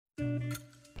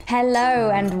Hello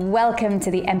and welcome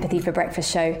to the Empathy for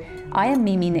Breakfast show. I am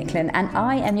Mimi Nicklin and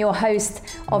I am your host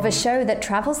of a show that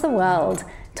travels the world,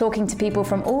 talking to people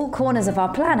from all corners of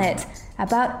our planet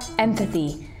about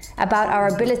empathy, about our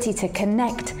ability to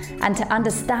connect and to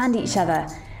understand each other,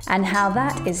 and how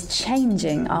that is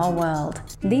changing our world.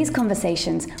 These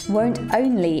conversations won't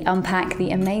only unpack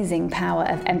the amazing power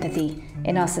of empathy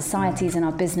in our societies and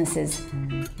our businesses,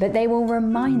 but they will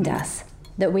remind us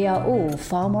that we are all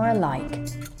far more alike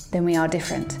than we are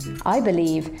different. I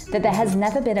believe that there has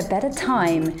never been a better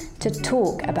time to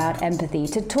talk about empathy,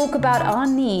 to talk about our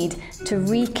need to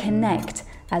reconnect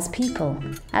as people,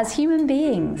 as human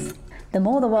beings. The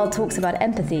more the world talks about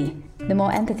empathy, the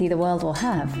more empathy the world will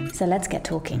have. So let's get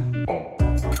talking.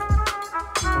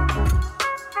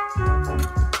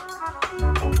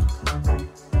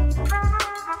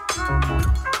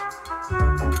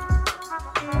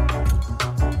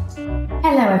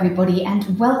 Hello everybody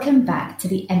and welcome back to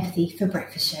the Empathy for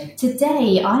Breakfast show.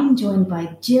 Today I'm joined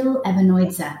by Jil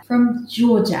Ebanoidze from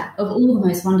Georgia, of all the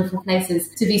most wonderful places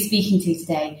to be speaking to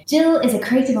today. Jil is a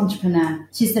creative entrepreneur.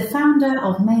 She's the founder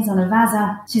of Maison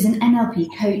Avaza, she's an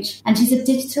NLP coach, and she's a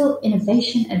digital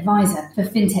innovation advisor for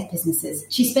fintech businesses.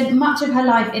 She spent much of her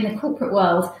life in the corporate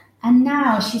world, and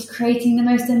now she's creating the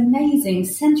most amazing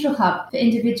central hub for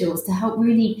individuals to help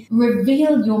really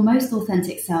reveal your most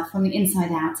authentic self from the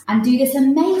inside out and do this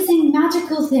amazing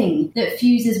magical thing that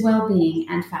fuses well-being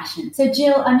and fashion. So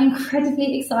Jill, I'm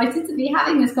incredibly excited to be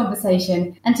having this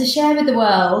conversation and to share with the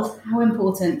world how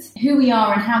important who we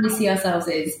are and how we see ourselves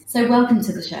is. So welcome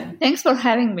to the show. Thanks for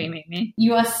having me, Mimi.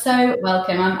 You are so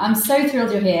welcome. I'm so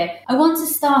thrilled you're here. I want to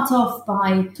start off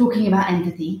by talking about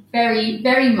empathy, very,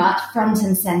 very much front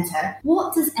and center.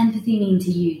 What does empathy mean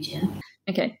to you, Jill?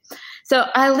 Okay, so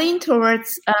I lean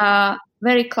towards a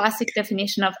very classic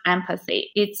definition of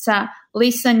empathy. It's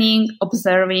listening,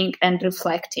 observing, and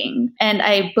reflecting. And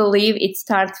I believe it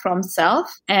starts from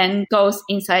self and goes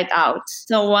inside out.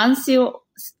 So once you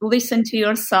listen to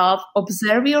yourself,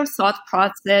 observe your thought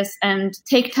process, and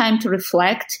take time to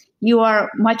reflect, you are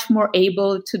much more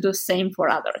able to do same for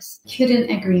others. Couldn't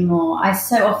agree more. I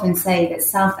so often say that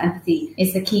self-empathy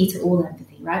is the key to all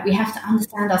empathy, right? We have to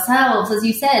understand ourselves, as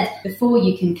you said, before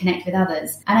you can connect with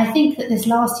others. And I think that this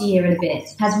last year and a bit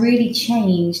has really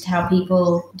changed how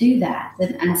people do that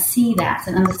and see that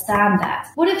and understand that.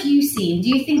 What have you seen? Do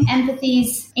you think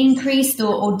empathy's increased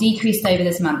or decreased over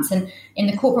this month? And in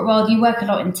the corporate world, you work a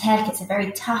lot in tech. It's a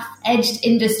very tough-edged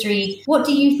industry. What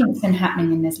do you think's been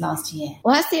happening in this last year?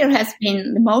 Last year has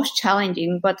been the most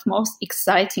challenging, but most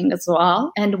exciting as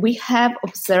well. And we have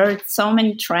observed so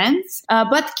many trends.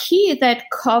 But key that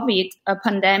COVID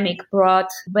pandemic brought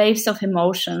waves of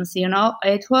emotions. You know,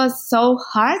 it was so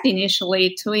hard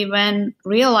initially to even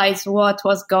realize what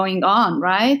was going on,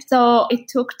 right? So it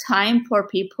took time for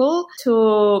people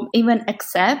to even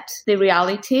accept the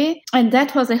reality. And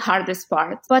that was the hardest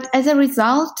part. But as a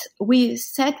result, we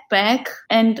sat back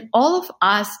and all of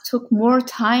us took more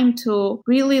time to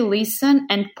really listen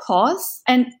and pause.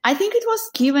 And I think it was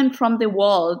given from the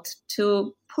world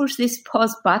to push this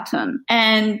pause button.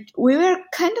 And we were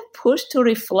kind of pushed to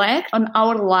reflect on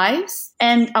our lives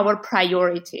and our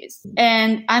priorities.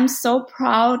 And I'm so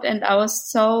proud and I was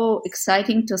so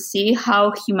exciting to see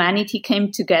how humanity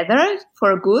came together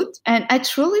for good. And I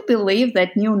truly believe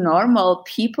that new normal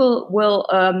people will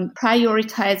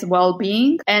prioritize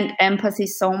well-being and empathy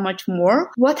so much more.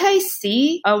 What I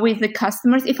see with the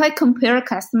customers, if I compare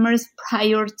customers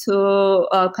prior to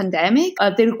pandemic,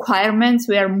 the requirements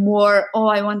were more,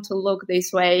 I want to look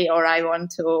this way or I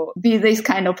want to be this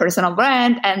kind of personal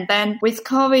brand. And then with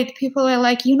COVID, people were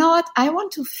like, you know what? I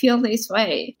want to feel this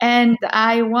way. And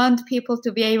I want people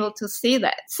to be able to see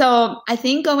that. So I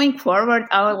think going forward,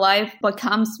 our life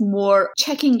becomes more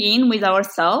checking in with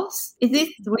ourselves. Is this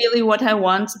really what I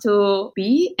want to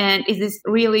be? And is this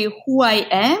really who I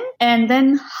am? And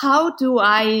then how do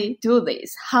I do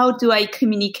this? How do I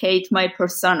communicate my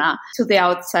persona to the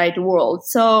outside world?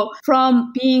 So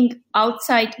from being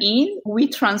outside in, we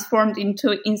transformed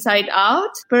into inside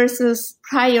out, versus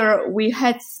prior, we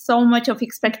had so much of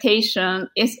expectation.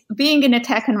 Is being in a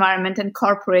tech environment and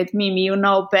corporate, Mimi, you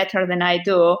know better than I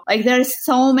do. Like there's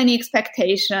so many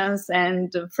expectations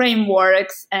and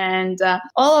frameworks and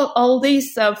all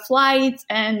these flights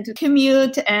and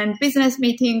commute and business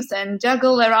meetings and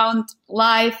juggle around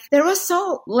life. There was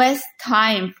so less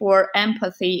time for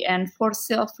empathy and for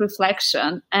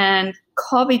self-reflection, and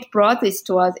COVID brought this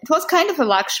to us. It was kind of a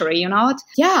luxury, you know.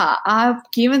 Yeah, I've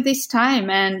given this time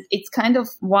and it's kind of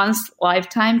once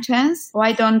lifetime chance.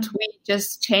 Why don't we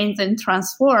just change and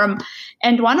transform?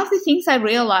 And one of the things I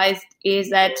realized is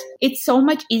that it's so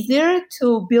much easier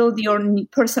to build your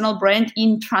personal brand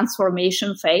in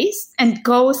transformation phase and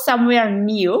go somewhere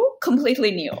new,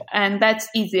 completely new. And that's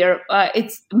easier.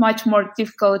 It's much more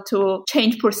difficult to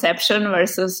change perception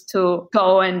versus to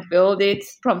go and build it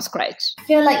from scratch. I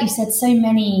feel like you said so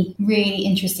many really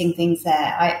interesting things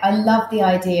there. I love the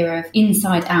idea of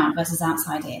inside out versus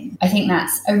outside in. I think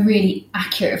that's a really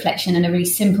accurate reflection and a really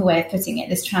simple way of putting it,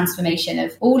 this transformation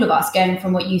of all of us going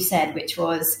from what you said, which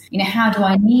was, how do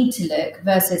I need to look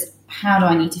versus how do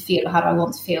I need to feel, or how do I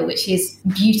want to feel, which is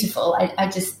beautiful. I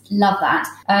just love that.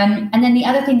 And then the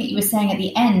other thing that you were saying at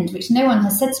the end, which no one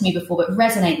has said to me before, but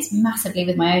resonates massively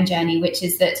with my own journey, which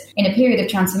is that in a period of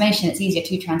transformation, it's easier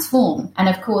to transform. And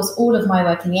of course, all of my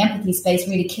work in the empathy space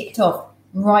really kicked off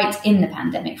right in the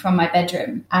pandemic from my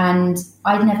bedroom. And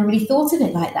I'd never really thought of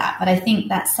it like that. But I think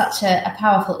that's such a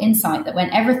powerful insight that when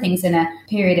everything's in a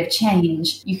period of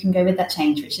change, you can go with that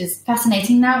change, which is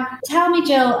fascinating. Now, tell me,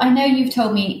 Jill, I know you've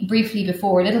told me briefly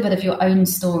before a little bit of your own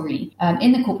story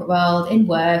in the corporate world, in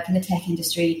work, in the tech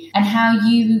industry, and how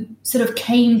you sort of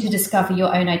came to discover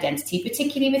your own identity,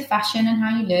 particularly with fashion and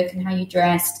how you look and how you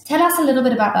dressed. Tell us a little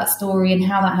bit about that story and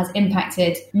how that has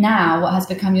impacted now what has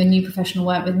become your new professional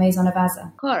work with Maison Evasa.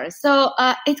 Of course. So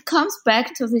it comes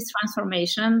back to this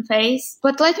transformation phase.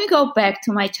 But let me go back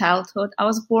to my childhood. I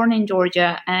was born in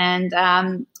Georgia, and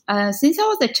since I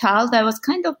was a child, I was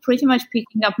kind of pretty much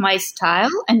picking up my style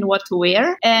and what to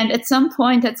wear. And at some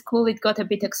point at school, it got a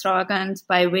bit extravagant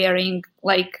by wearing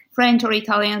like French or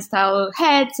Italian style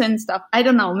hats and stuff. I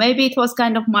don't know. Maybe it was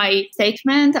kind of my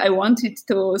statement. I wanted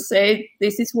to say,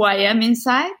 this is who I am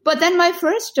inside. But then my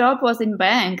first job was in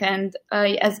bank. And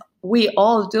as we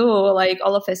all do, like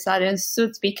all of a sudden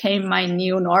suits became my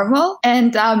new normal.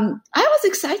 And I was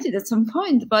excited at some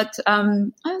point, but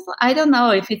I don't know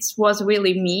if it was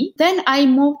really me. Then I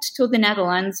moved to the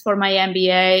Netherlands for my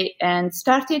MBA and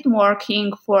started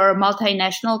working for a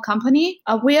multinational company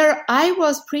where I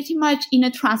was pretty much in a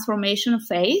transformation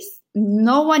phase.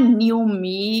 No one knew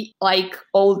me like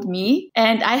old me.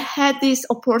 And I had this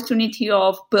opportunity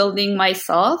of building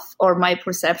myself or my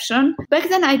perception. Back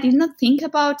then, I did not think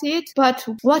about it. But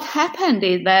what happened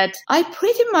is that I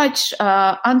pretty much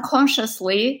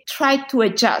unconsciously tried to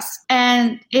adjust.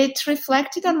 And it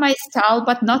reflected on my style,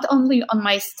 but not only on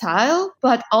my style,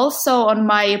 but also on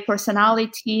my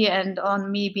personality and on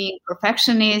me being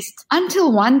perfectionist.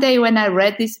 Until one day when I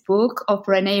read this book of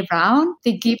Brené Brown,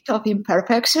 The Gift of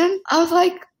Imperfection, I was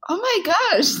like, oh my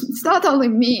gosh, it's not only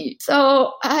me.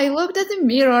 So I looked at the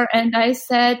mirror and I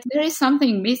said, there is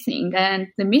something missing. And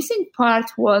the missing part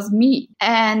was me.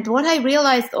 And what I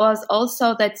realized was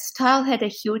also that style had a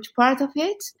huge part of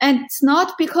it. And it's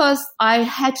not because I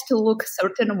had to look a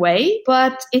certain way,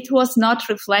 but it was not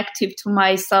reflective to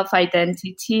my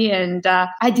self-identity. And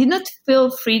I did not feel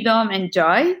freedom and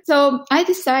joy. So I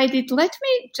decided, let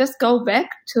me just go back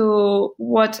to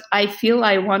what I feel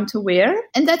I want to wear.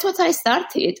 And that's what I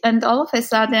started. And all of a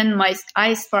sudden, my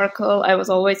eyes sparkle. I was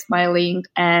always smiling.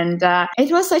 And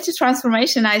it was such a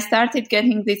transformation. I started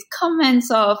getting these comments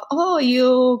of, oh,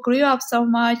 you grew up so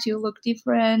much, you look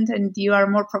different, and you are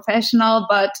more professional.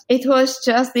 But it was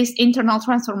just this internal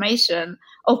transformation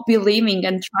of believing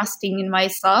and trusting in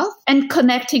myself and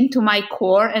connecting to my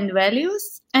core and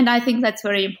values. And I think that's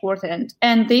very important.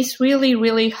 And this really,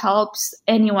 really helps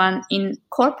anyone in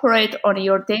corporate or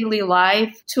your daily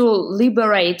life to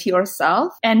liberate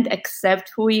yourself and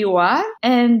accept who you are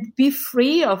and be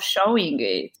free of showing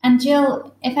it. And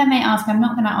Jill, if I may ask, I'm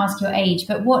not going to ask your age,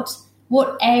 but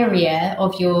what area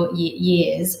of your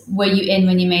years were you in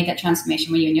when you made that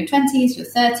transformation? Were you in your 20s, your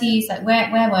 30s? Like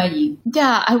where were you?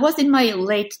 Yeah, I was in my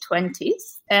late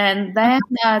 20s. And then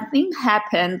a thing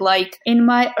happened, like in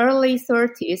my early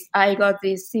 30s, I got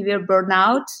this severe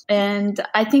burnout. And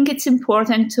I think it's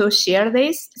important to share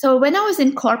this. So when I was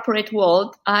in corporate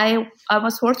world, I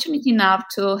was fortunate enough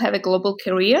to have a global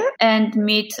career and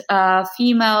meet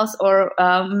females or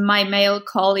my male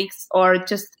colleagues or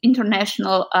just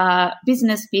international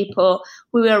business people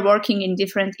who were working in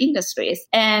different industries.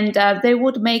 And they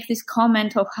would make this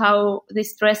comment of how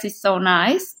this dress is so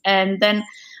nice. And then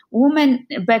women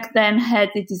back then had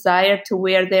the desire to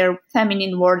wear their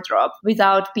feminine wardrobe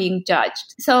without being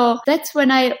judged. So that's when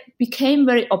I became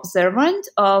very observant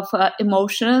of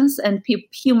emotions and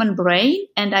human brain.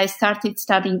 And I started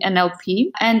studying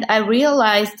NLP. And I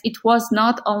realized it was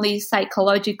not only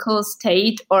psychological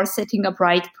state or setting up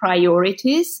right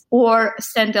priorities or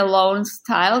standalone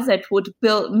styles that would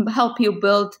help you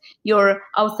build your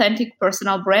authentic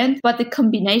personal brand, but the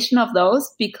combination of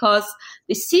those, because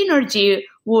the synergy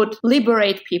would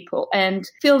liberate people and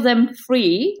feel them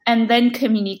free and then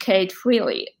communicate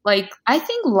freely. Like, I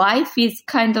think life is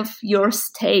kind of your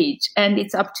stage and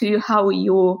it's up to you how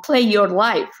you play your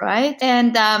life, right?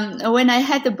 And when I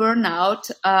had the burnout,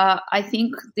 I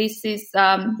think this is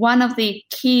one of the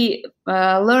key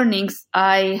learnings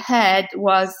I had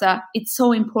was it's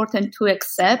so important to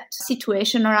accept the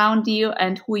situation around you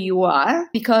and who you are,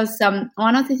 because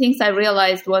one of the things I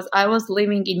realized was I was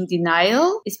living in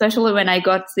denial, especially when I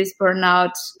got this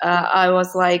burnout. I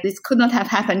was like, this could not have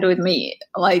happened with me.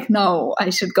 Like, no, I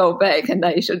should go back and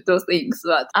I should do things.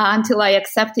 But until I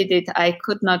accepted it, I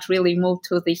could not really move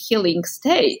to the healing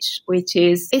stage, which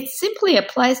is, it simply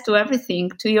applies to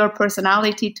everything, to your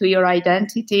personality, to your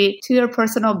identity, to your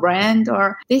personal brand.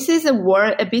 Or this is a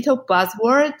word, a bit of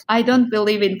buzzword. I don't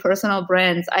believe in personal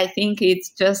brands. I think it's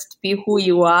just be who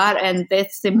you are, and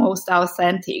that's the most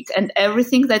authentic. And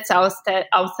everything that's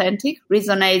authentic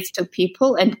resonates to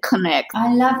people and connects.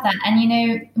 I love that.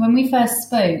 And when we first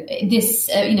spoke, this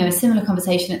a similar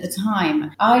conversation at the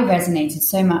time, I resonated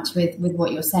so much with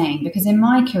what you're saying, because in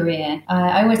my career,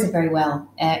 I always did very well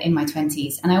in my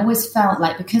 20s, and I always felt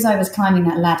like because I was climbing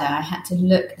that ladder, I had to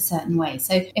look a certain way.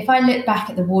 So if I look back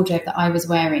at the wardrobe that I was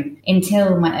wearing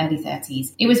until my early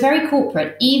 30s, it was very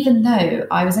corporate, even though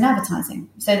I was in advertising.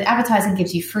 So advertising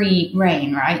gives you free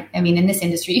reign, right? I mean, in this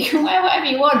industry, you can wear whatever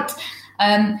you want.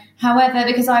 However,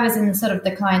 because I was in sort of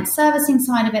the client servicing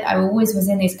side of it, I always was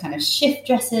in these kind of shift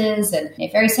dresses and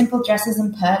very simple dresses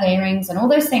and pearl earrings and all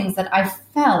those things that I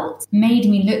felt made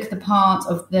me look the part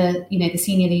of the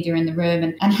senior leader in the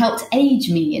room and helped age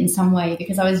me in some way,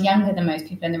 because I was younger than most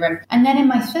people in the room. And then in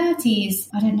my 30s,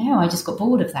 I don't know, I just got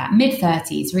bored of that.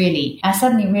 Mid-30s, really. I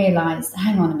suddenly realized,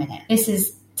 hang on a minute, this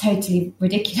is totally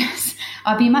ridiculous.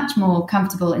 I'd be much more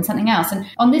comfortable in something else. And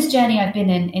on this journey I've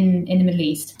been in the Middle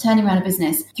East, turning around a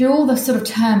business, through all the sort of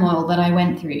turmoil that I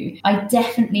went through, I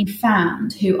definitely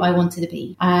found who I wanted to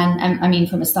be. And I mean,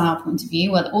 from a style point of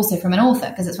view, well, also from an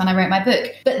author, because it's when I wrote my book.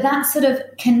 But that sort of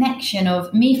connection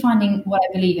of me finding what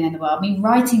I believe in the world, me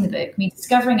writing the book, me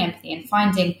discovering empathy and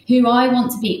finding who I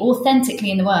want to be authentically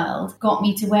in the world, got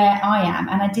me to where I am.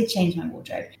 And I did change my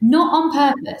wardrobe. Not on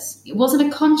purpose. It wasn't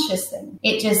a conscious thing.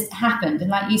 It just happened.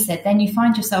 And like you said, then you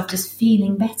find yourself just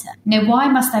feeling better. Why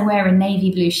must I wear a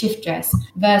navy blue shift dress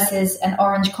versus an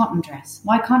orange cotton dress?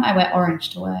 Why can't I wear orange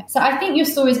to work? So I think your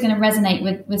story is going to resonate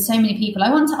with so many people. I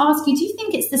want to ask you, do you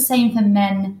think it's the same for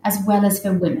men as well as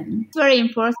for women? It's very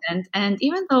important. And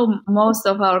even though most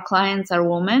of our clients are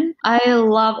women, I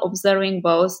love observing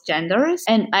both genders.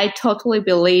 And I totally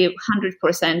believe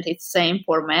 100% it's same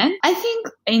for men. I think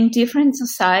in different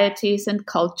societies and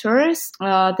cultures,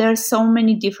 there are so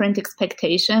many different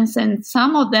expectations, and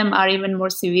some of them are even more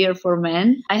severe for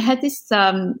men. I had this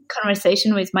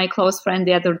conversation with my close friend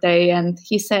the other day, and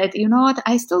he said, you know what,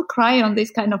 I still cry on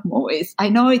these kind of movies. I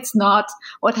know it's not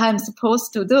what I'm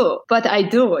supposed to do, but I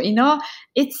do.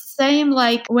 It's same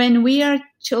like when we are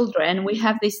children, we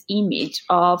have this image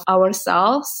of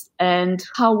ourselves and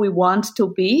how we want to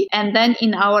be. And then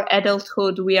in our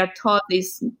adulthood, we are taught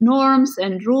these norms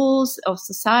and rules of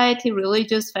society,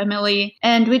 religious, family.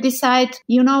 And we decide,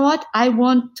 you know what, I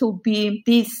want to be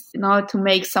this, to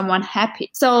make someone happy.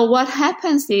 So what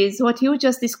happens is what you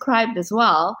just described as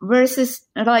well, versus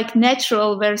like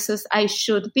natural versus I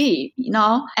should be,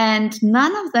 and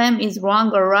none of them is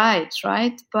wrong or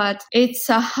right? But it's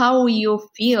how you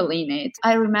feel in it.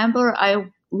 I remember I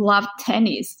loved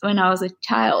tennis when I was a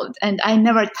child, and I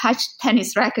never touched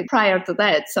tennis racket prior to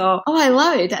that. So, I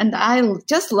love it, and I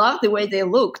just love the way they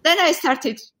look. Then I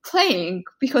started playing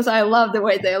because I love the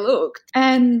way they looked.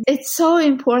 And it's so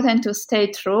important to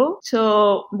stay true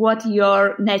to what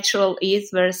your natural is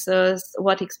versus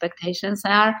what expectations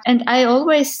are. And I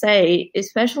always say,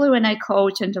 especially when I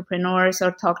coach entrepreneurs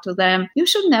or talk to them, you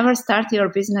should never start your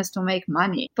business to make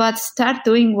money, but start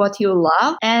doing what you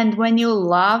love. And when you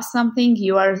love something,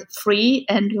 you are free.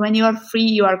 And when you are free,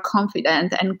 you are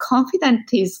confident. And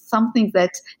confident is something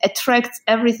that attracts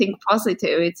everything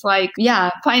positive. It's like,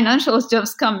 financials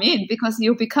just come in because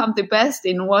you become the best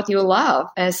in what you love.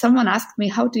 Someone asked me,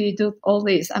 how do you do all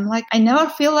this? I'm like, I never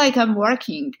feel like I'm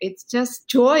working. It's just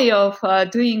joy of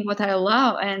doing what I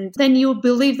love. And then you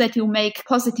believe that you make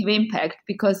positive impact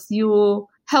because you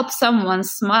help someone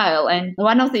smile. And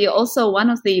one of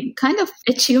the kind of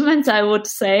achievements I would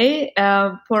say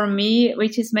for me,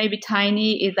 which is maybe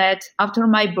tiny, is that after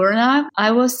my burnout,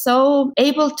 I was so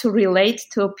able to relate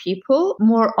to people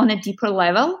more on a deeper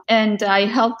level. And I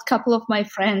helped a couple of my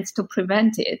friends to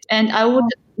prevent it. And I would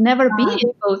never been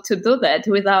able to do that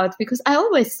without, because I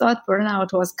always thought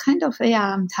burnout was kind of,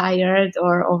 I'm tired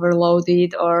or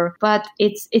overloaded, but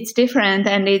it's different,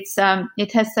 and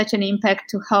it has such an impact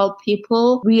to help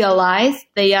people realize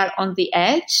they are on the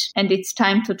edge and it's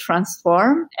time to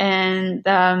transform. And,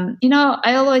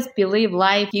 I always believe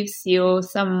life gives you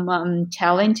some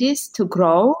challenges to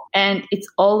grow, and it's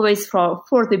always for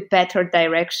the better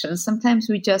direction. Sometimes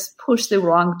we just push the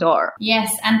wrong door.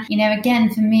 Yes. And,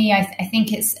 again, for me, I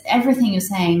think it's everything you're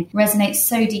saying resonates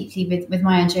so deeply with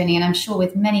my own journey. And I'm sure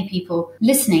with many people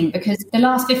listening, because the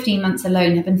last 15 months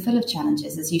alone have been full of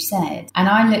challenges, as you said. And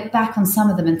I look back on some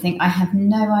of them and think, I have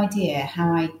no idea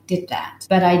how I did that.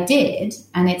 But I did,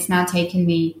 and it's now taken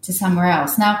me to somewhere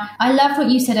else. Now, I love what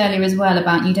you said earlier as well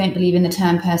about you don't believe in the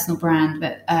term personal brand,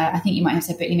 but I think you might have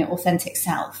said, but authentic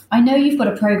self. I know you've got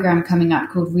a program coming up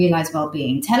called Realize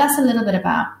Wellbeing. Tell us a little bit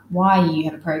about why you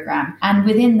have a program, and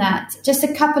within that, just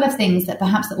a couple of things that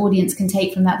perhaps the audience can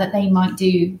take from that they might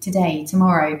do today,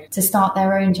 tomorrow, to start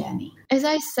their own journey. As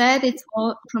I said, it's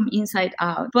all from inside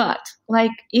out. But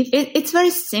if it's very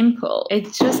simple.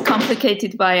 It's just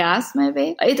complicated by us,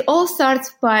 maybe. It all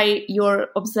starts by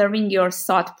observing your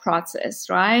thought process,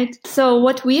 right? So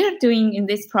what we are doing in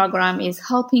this program is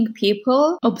helping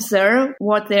people observe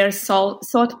what their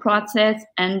thought process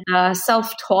and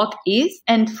self-talk is.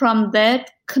 And from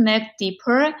that, connect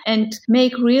deeper and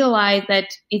realize that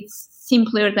it's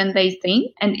simpler than they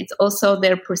think, and it's also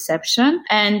their perception,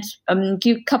 and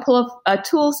give a couple of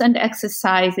tools and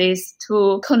exercises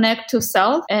to connect to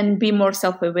self and be more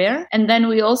self-aware. And then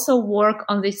we also work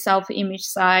on the self-image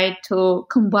side to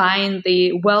combine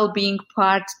the well-being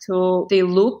part to the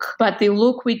look, but the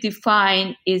look we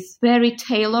define is very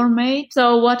tailor-made.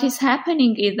 So what is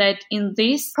happening is that in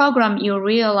this program, you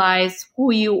realize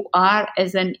who you are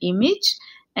as an image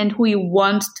and who you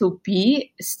want to be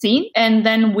seen. And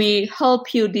then we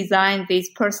help you design this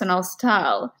personal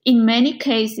style. In many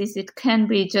cases, it can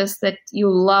be just that you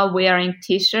love wearing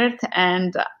t-shirt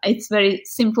and it's very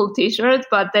simple t-shirt,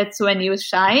 but that's when you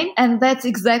shine. And that's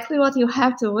exactly what you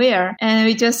have to wear. And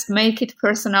we just make it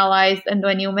personalized. And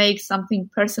when you make something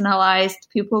personalized,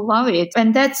 people love it.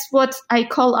 And that's what I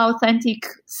call authentic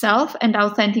self and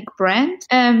authentic brand.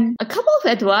 A couple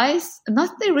of advice,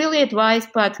 not really advice,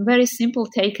 but very simple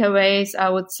takeaways, I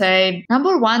would say.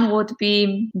 Number one would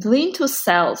be lean to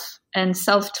self and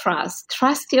self-trust.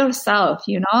 Trust yourself,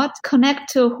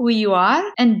 connect to who you are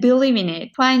and believe in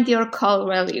it. Find your core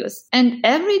values. And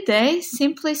every day,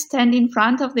 simply stand in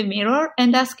front of the mirror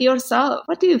and ask yourself,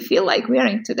 what do you feel like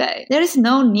wearing today? There is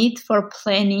no need for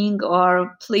planning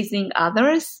or pleasing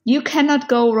others. You cannot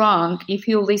go wrong if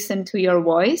you listen to your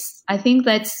voice. I think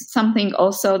that's something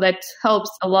also that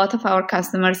helps a lot of our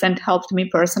customers and helped me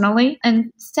personally.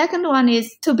 And second one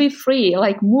is to be free,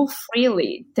 move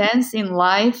freely, dance in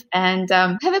life, and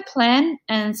have a plan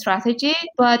and strategy,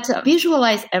 but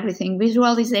visualize everything.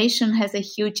 Visualization has a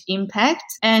huge impact,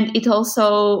 and it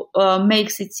also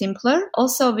makes it simpler.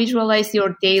 Also visualize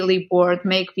your daily board,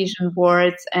 make vision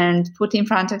boards and put in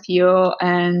front of you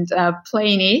and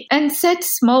play in it. And set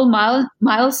small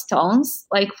milestones,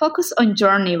 focus on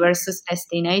journey versus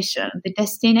destination. The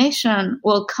destination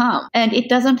will come, and it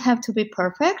doesn't have to be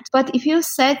perfect, but if you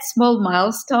set small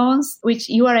milestones which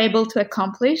you are able to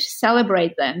accomplish,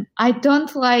 celebrate them. I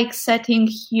don't like setting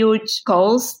huge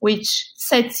goals which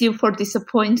sets you for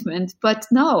disappointment, but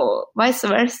no, vice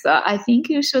versa. I think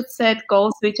you should set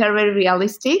goals which are very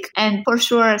realistic and for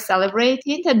sure celebrate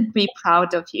it and be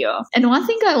proud of you. And one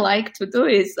thing I like to do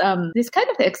is this kind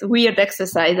of weird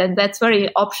exercise, and that's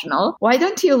very optional. Why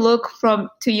don't you look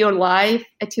at your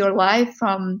life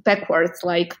from backwards?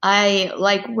 I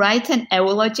write an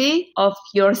eulogy of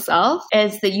yourself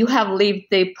as that you have lived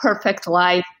the perfect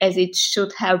life as it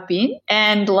should have been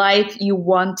and life you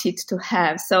wanted to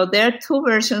have. So there are two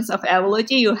versions of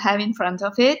eulogy you have in front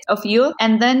of you,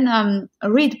 and then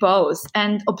read both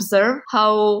and observe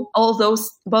how all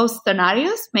those both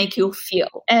scenarios make you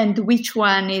feel and which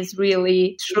one is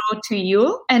really true to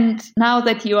you. And now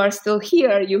that you are still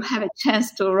here, you have a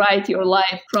chance to write your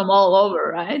life from all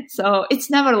over, right? So it's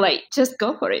never late. Just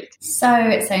go for it. So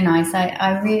nice.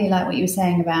 I really like what you were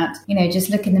saying about, just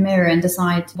look in the mirror and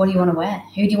decide, what do you want to wear?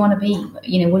 Who do you want to be? What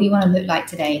do you want to look like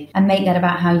today? And make that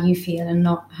about how you feel and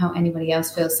not how anyone everybody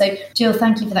else feels. So Jill,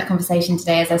 thank you for that conversation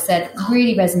today. As I said,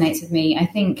 really resonates with me. I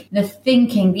think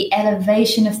the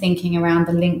elevation of thinking around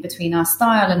the link between our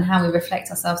style and how we reflect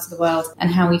ourselves to the world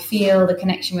and how we feel, the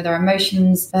connection with our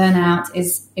emotions, burnout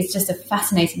is just a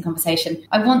fascinating conversation.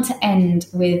 I want to end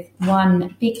with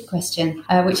one big question,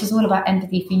 which is all about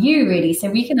empathy for you, really, so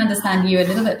we can understand you a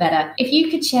little bit better. If you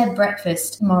could share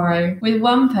breakfast tomorrow with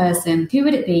one person, who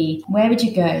would it be? Where would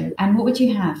you go? And what would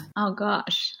you have? Oh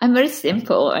gosh, I'm very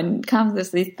simple when it comes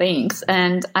to these things.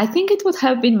 And I think it would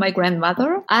have been my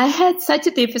grandmother. I had such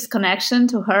a deep connection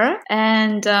to her,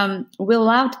 and we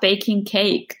loved baking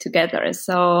cake together.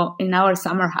 So in our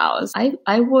summer house,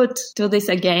 I would do this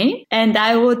again, and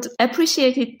I would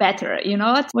appreciate it better. You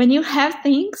know what? When you have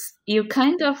things, you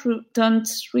kind of don't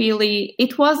really,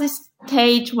 it was this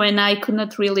stage when I could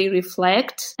not really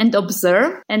reflect and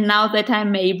observe. And now that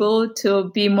I'm able to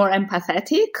be more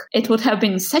empathetic, it would have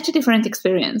been such a different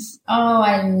experience. Oh,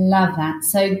 I love that.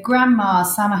 So grandma,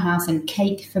 summer house and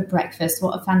cake for breakfast.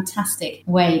 What a fantastic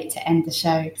way to end the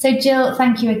show. So Jill,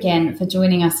 thank you again for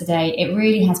joining us today. It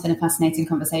really has been a fascinating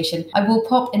conversation. I will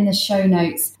pop in the show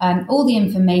notes all the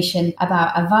information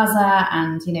about Avaza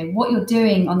and, you know, what you're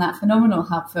doing on that phenomenal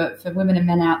hub for women and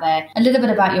men out there. A little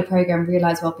bit about your program,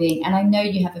 Realize Wellbeing. And I know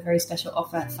you have a very special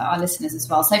offer for our listeners as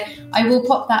well. So I will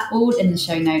pop that all in the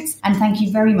show notes. And thank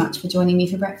you very much for joining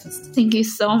me for breakfast. Thank you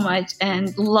so much,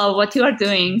 and love what you are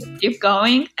doing. Keep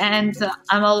going, and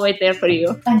I'm always there for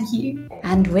you. Thank you.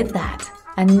 And with that,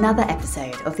 another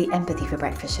episode of the Empathy for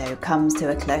Breakfast show comes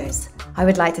to a close. I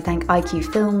would like to thank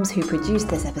IQ Films, who produced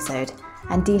this episode,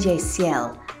 and DJ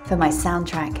Ciel for my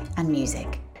soundtrack and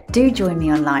music. Do join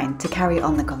me online to carry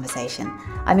on the conversation.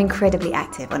 I'm incredibly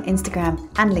active on Instagram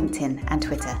and LinkedIn and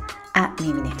Twitter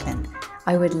 @MimiNicklin.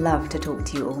 I would love to talk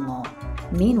to you all more.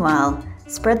 Meanwhile,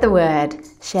 spread the word,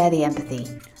 share the empathy,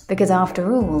 because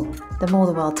after all, the more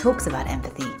the world talks about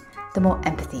empathy, the more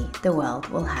empathy the world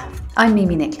will have. I'm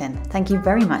Mimi Nicklin. Thank you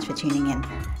very much for tuning in,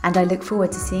 and I look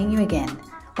forward to seeing you again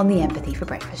on the Empathy for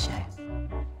Breakfast show.